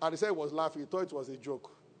 And he said he was laughing. He thought it was a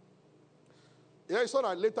joke. Yeah, he saw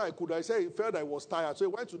that later he said he felt that he was tired. So he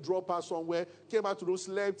went to drop her somewhere, came out to do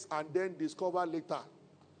slept, and then discovered later.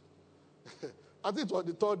 I think it was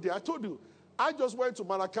the third day. I told you, I just went to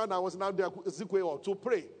Maracana. I was now there to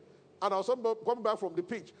pray. And I was coming back from the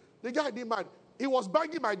pitch. The guy didn't mind. He was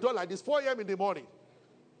banging my door like this, 4 a.m. in the morning.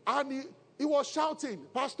 And he was shouting,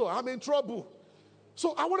 Pastor, I'm in trouble.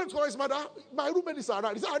 So I wanted to call his mother. My roommate is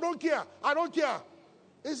around. He said, I don't care. I don't care.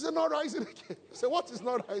 He said, not rising again. I said, what is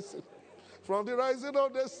not rising? From the rising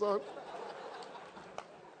of the sun.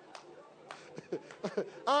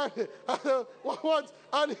 What?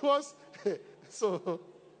 And it was... So,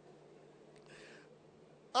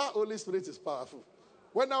 our Holy Spirit is powerful.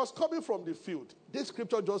 When I was coming from the field, this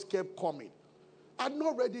scripture just kept coming. I'd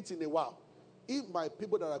not read it in a while. If my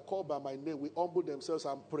people that are called by my name will humble themselves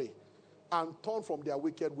and pray and turn from their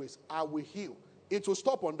wicked ways, I will heal. It will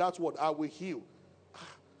stop on that word, I will heal.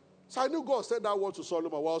 So I knew God said that word to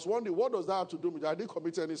Solomon. Well, I was wondering, what does that have to do with it? I didn't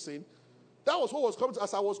commit any sin. That was what was coming.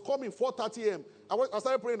 As I was coming, 4:30 a.m., I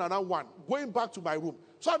started praying around 1, going back to my room.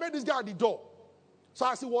 So I met this guy at the door. So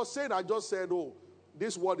as he was saying, I just said, oh,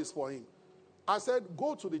 this word is for him. I said,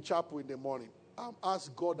 go to the chapel in the morning and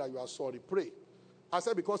ask God that you are sorry. Pray. I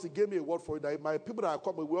said, because he gave me a word for you, that if my people that are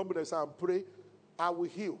coming will humble themselves and pray, I will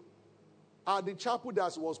heal. At the chapel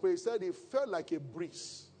that was praying, he said it felt like a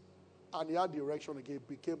breeze. And he had the erection again. It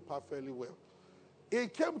became perfectly well. He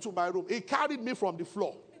came to my room. He carried me from the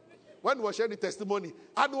floor when he was sharing the testimony.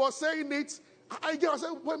 And he was saying it. I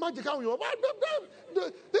said, well, magic,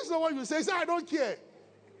 this is not what you say. He said, I don't care.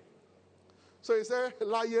 So he said,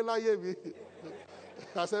 lie me.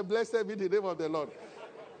 I said, blessed be the name of the Lord.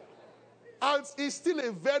 And he's still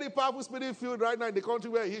a very powerful spirit field right now in the country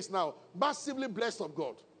where he is now. Massively blessed of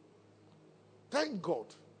God. Thank God.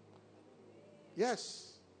 Yes.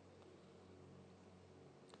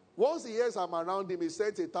 Once he hears I'm around him, he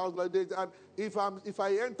sends 1,000. And if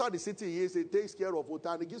I enter the city, he takes care of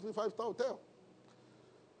hotel and he gives me 5-star hotel.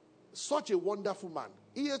 Such a wonderful man.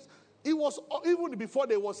 He was, even before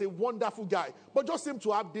there was a wonderful guy, but just seemed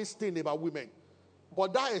to have this thing about women.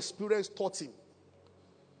 But that experience taught him.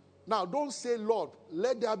 Now, don't say, Lord,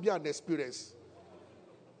 let there be an experience.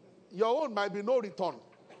 Your own might be no return.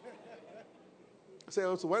 Say,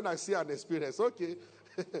 so when I see an experience, okay.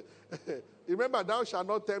 Remember, thou shalt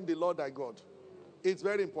not tempt the Lord thy God. It's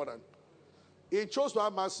very important. He chose to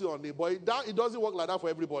have mercy on him, but it doesn't work like that for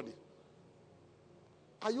everybody.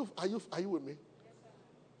 Are you with me? Yes,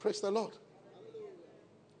 praise the Lord.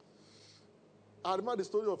 I remember the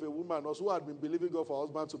story of a woman also who had been believing God for her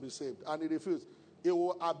husband to be saved, and he refused. He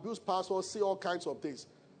will abuse pastors, say all kinds of things.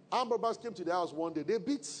 Armed robbers came to the house one day. They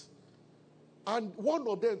beat. And one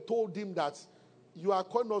of them told him that You are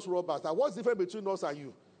calling us robbers. Now, what's the difference between us and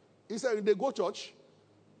you? He said, they go church.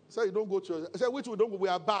 He said, you don't go church. He said, which we don't go, we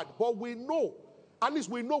are bad. But we know, at least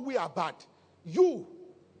we know we are bad. You.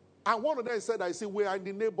 And one of them said, I see, we are in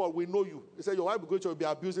the neighborhood, we know you. He said, your wife will go to church, will be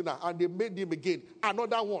abusing her. And they made him again.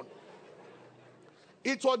 Another one.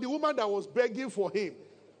 It was the woman that was begging for him.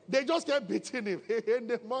 They just kept beating him in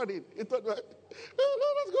the morning. He thought, oh,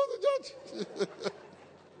 let's go to church.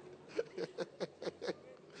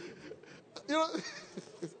 You know,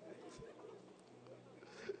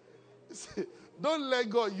 don't let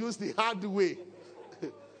God use the hard way.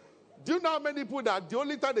 Do you know how many people that the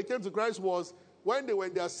only time they came to Christ was when they were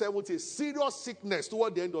in their 70s, serious sickness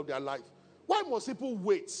toward the end of their life? Why must people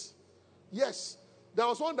wait? Yes, there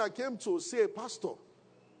was one that came to see a pastor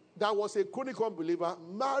that was a chronic unbeliever,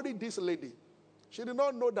 married this lady. She did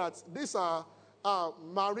not know that these are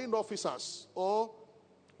marine officers or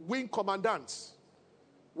wing commandants.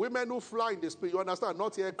 Women who fly in the spirit, you understand,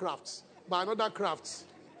 not aircrafts, but another crafts.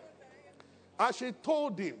 And she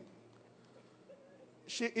told him,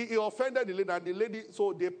 he offended the lady, and the lady,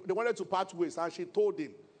 so they wanted to part ways, and she told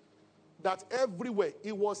him that everywhere,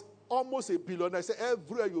 it was almost a billionaire. I said,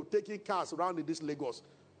 everywhere you're taking cars around in this Lagos,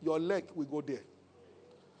 your leg will go there.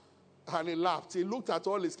 And he laughed. He looked at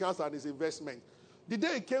all his cars and his investment. The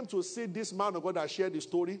day he came to see this man of God that shared the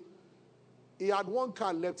story, he had one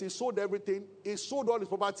car left. He sold everything. He sold all his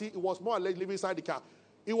property. He was more or less living inside the car.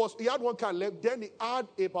 He had one car left. Then he had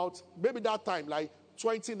about, maybe that time, like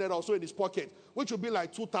 20 naira or so in his pocket, which would be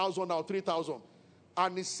like 2,000 or 3,000.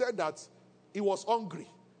 And he said that he was hungry.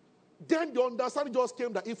 Then the understanding just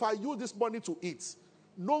came that if I use this money to eat,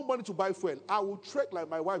 no money to buy fuel, I will trek like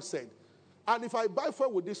my wife said. And if I buy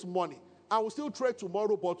fuel with this money, I will still trek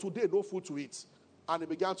tomorrow, but today no food to eat. And he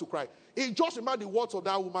began to cry. He just remembered the words of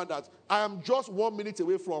that woman that I am just 1 minute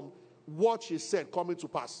away from what she said coming to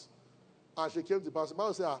pass. And she came to pass. The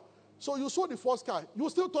man said, so you saw the first car. You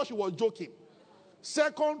still thought she was joking.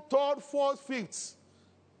 Second, third, fourth, fifth.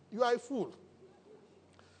 You are a fool.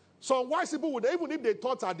 Some wise people would, even if they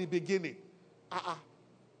thought at the beginning,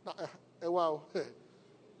 wow.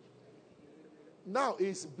 Now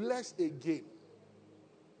it's blessed again.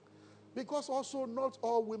 Because also not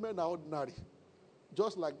all women are ordinary.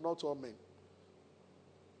 Just like not all men.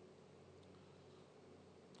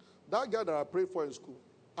 That guy that I prayed for in school,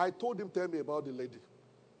 I told him, tell me about the lady.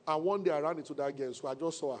 And one day I ran into that girl in school. I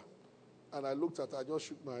just saw her. And I looked at her, I just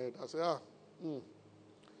shook my head. I said,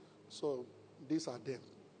 So these are them.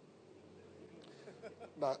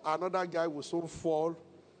 Now, another guy will soon fall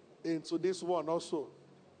into this one also.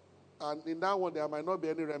 And in that one, there might not be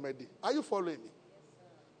any remedy. Are you following me?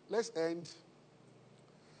 Let's end.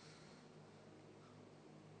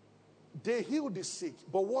 They healed the sick,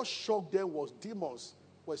 but what shocked them was demons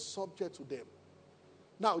were subject to them.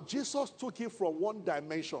 Now, Jesus took it from one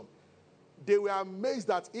dimension. They were amazed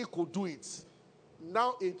that he could do it.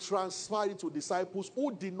 Now, he transferred it to disciples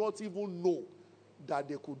who did not even know that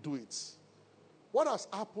they could do it. What has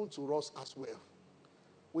happened to us as well?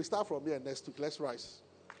 We start from here next week. Let's rise.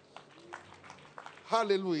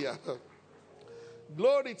 Hallelujah.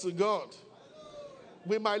 Glory to God.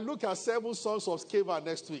 We might look at 7 sons of Sceva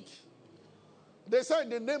next week. They said in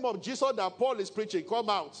the name of Jesus that Paul is preaching, come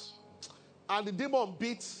out. And the demon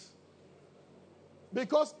beat.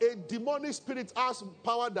 Because a demonic spirit has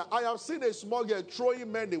power that I have seen a small girl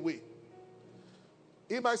throwing men away.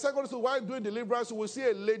 In my secondary school, while doing deliverance, we will see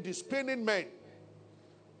a lady spinning men.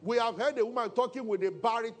 We have heard a woman talking with a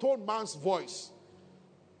baritone man's voice.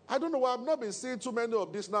 I don't know why I've not been seeing too many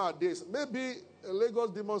of this nowadays. Maybe Lagos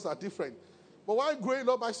demons are different. But while growing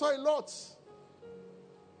up, I saw a lot.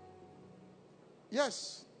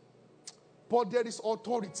 Yes. But there is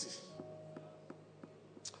authority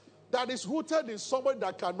that is rooted in somebody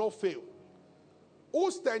that cannot fail.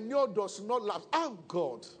 Whose tenure does not lapse. Oh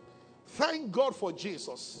God. Thank God for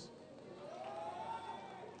Jesus.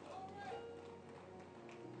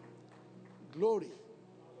 Glory.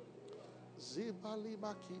 Zibali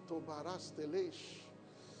makito barastelesh.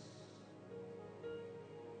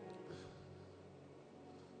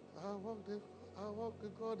 I walk the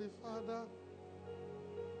God the Father.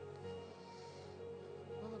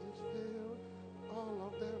 God is filled. All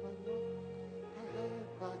of them I know. I head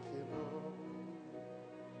back in all.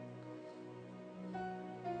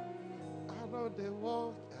 I know they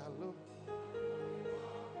walk alone.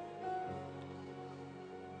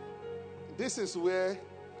 This is where,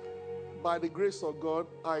 by the grace of God,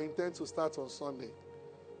 I intend to start on Sunday.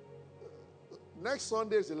 Next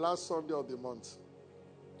Sunday is the last Sunday of the month.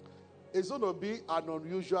 It's going to be an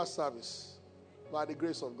unusual service, by the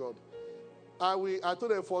grace of God. I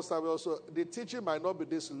told them first time also, the teaching might not be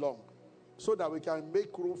this long. so that we can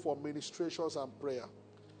make room for ministrations and prayer.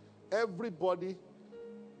 Everybody,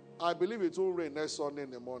 I believe it will rain next Sunday in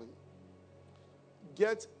the morning.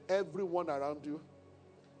 Get everyone around you.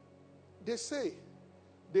 They say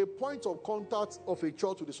the point of contact of a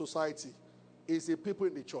church with the society is the people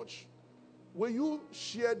in the church. Will you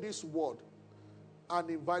share this word and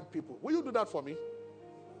invite people? Will you do that for me?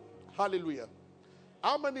 Hallelujah.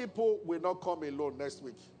 How many people will not come alone next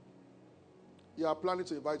week? You are planning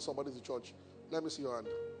to invite somebody to church. Let me see your hand.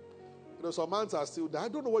 You know, some hands are still there. I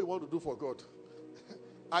don't know what you want to do for God.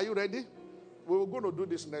 Are you ready? We're going to do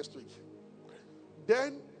this next week.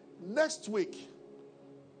 Then, next week,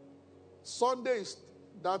 Sunday is,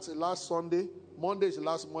 that's the last Sunday. Monday is the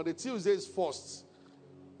last Monday. Tuesday is first.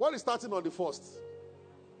 What is starting on the first?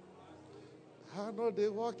 I know they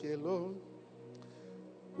walk alone.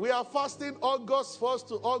 We are fasting August 1st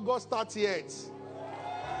to August 30th.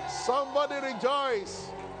 Somebody rejoice.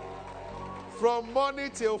 From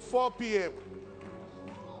morning till 4 p.m.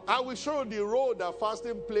 I will show you the role that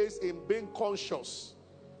fasting plays in being conscious.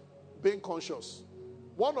 Being conscious.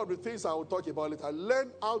 One of the things I will talk about later,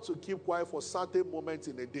 learn how to keep quiet for certain moments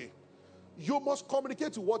in a day. You must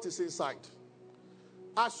communicate to what is inside.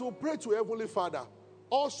 As you pray to Heavenly Father,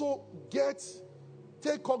 also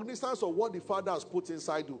take cognizance of what the Father has put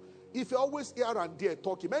inside you. If you're always here and there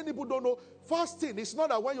talking, many people don't know, fasting, it's not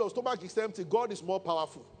that when your stomach is empty, God is more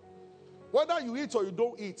powerful. Whether you eat or you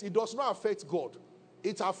don't eat, it does not affect God.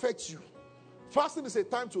 It affects you. Fasting is a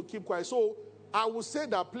time to keep quiet. So, I would say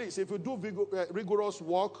that please, if you do rigorous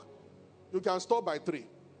work, you can stop by 3.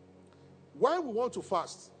 When we want to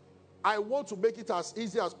fast, I want to make it as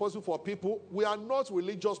easy as possible for people. We are not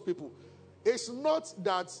religious people. It's not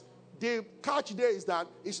that the catch there is that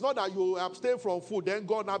it's not that you abstain from food, then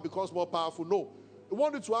God now becomes more powerful. No. We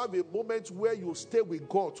want you to have a moment where you stay with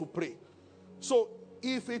God to pray. So,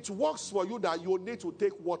 if it works for you that you need to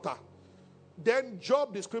take water, then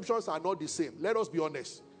job descriptions are not the same. Let us be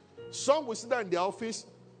honest. Some will sit there in the office.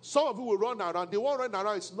 Some of you will run around. The one running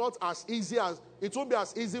around is not as easy as, it won't be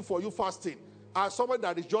as easy for you fasting as someone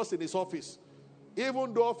that is just in his office.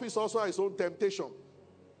 Even the office also has its own temptation.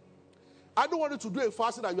 I don't want you to do a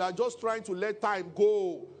fasting that you are just trying to let time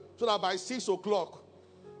go so that by 6 o'clock,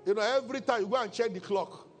 every time you go and check the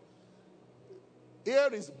clock. Here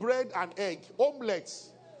is bread and egg,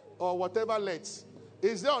 omelets, or whatever let's.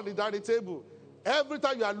 It's there on the dining table. Every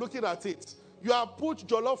time you are looking at it, you have put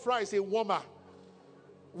jollof rice in warmer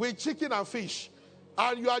with chicken and fish,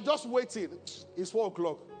 and you are just waiting. It's 4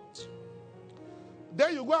 o'clock.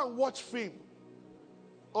 Then you go and watch film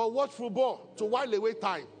or watch football to while away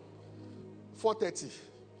time. 4:30,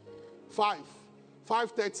 5,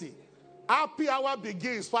 5:30. Happy hour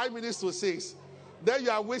begins 5 minutes to 6. Then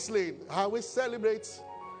you are whistling. I will celebrate.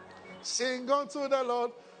 Sing unto the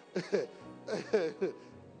Lord.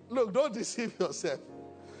 Look, don't deceive yourself.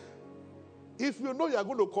 If you know you are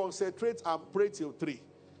going to concentrate and pray till 3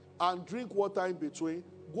 and drink water in between,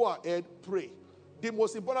 go ahead, pray. The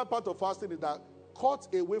most important part of fasting is that cut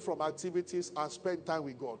away from activities and spend time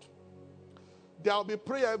with God. There will be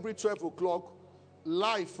prayer every 12 o'clock,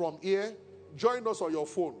 live from here. Join us on your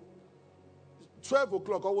phone. 12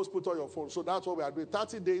 o'clock, always put on your phone. So that's what we are doing.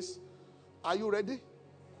 30 days. Are you ready?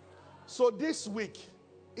 So this week,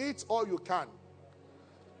 eat all you can.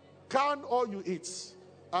 Can all you eat.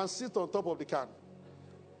 And sit on top of the can.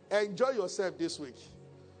 Enjoy yourself this week.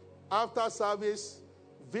 After service,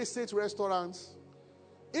 visit restaurants.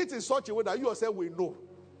 Eat in such a way that you yourself will know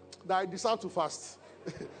that I deserve to fast.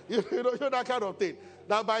 you know that kind of thing.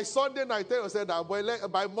 That by Sunday night, tell yourself that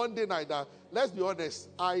by Monday night, that let's be honest,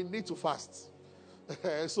 I need to fast.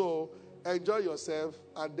 So enjoy yourself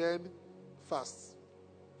and then fast.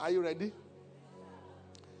 Are you ready?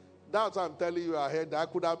 That's what I'm telling you ahead. I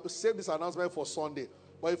could have saved this announcement for Sunday.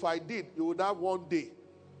 But if I did, you would have 1 day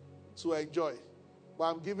to enjoy. But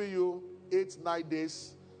I'm giving you 8-9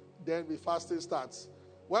 days. Then the fasting starts.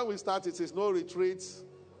 When we start, it is no retreat,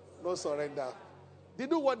 no surrender.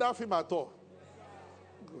 Did you watch that film at all?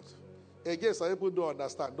 Good. Again, some people don't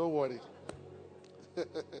understand. Don't worry.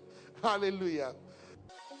 Hallelujah.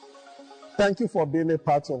 Thank you for being a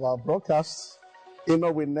part of our broadcast.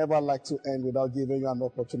 We never like to end without giving you an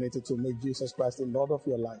opportunity to make Jesus Christ the Lord of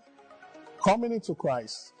your life. Coming into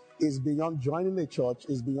Christ is beyond joining a church,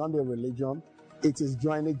 is beyond a religion. It is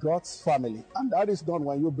joining God's family. And that is done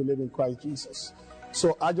when you believe in Christ Jesus.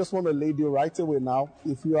 So I just want to lead you right away now.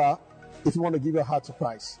 If you want to give your heart to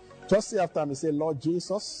Christ, just say after me, say, Lord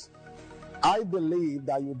Jesus, I believe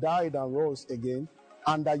that you died and rose again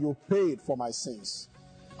and that you paid for my sins.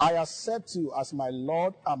 I accept you as my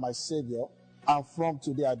Lord and my Savior, and from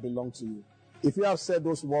today I belong to you. If you have said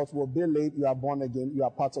those words, will be late, you are born again, you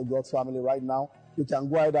are part of God's family right now. You can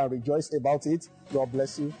go ahead and rejoice about it. God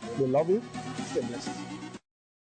bless you. We love you. Stay blessed.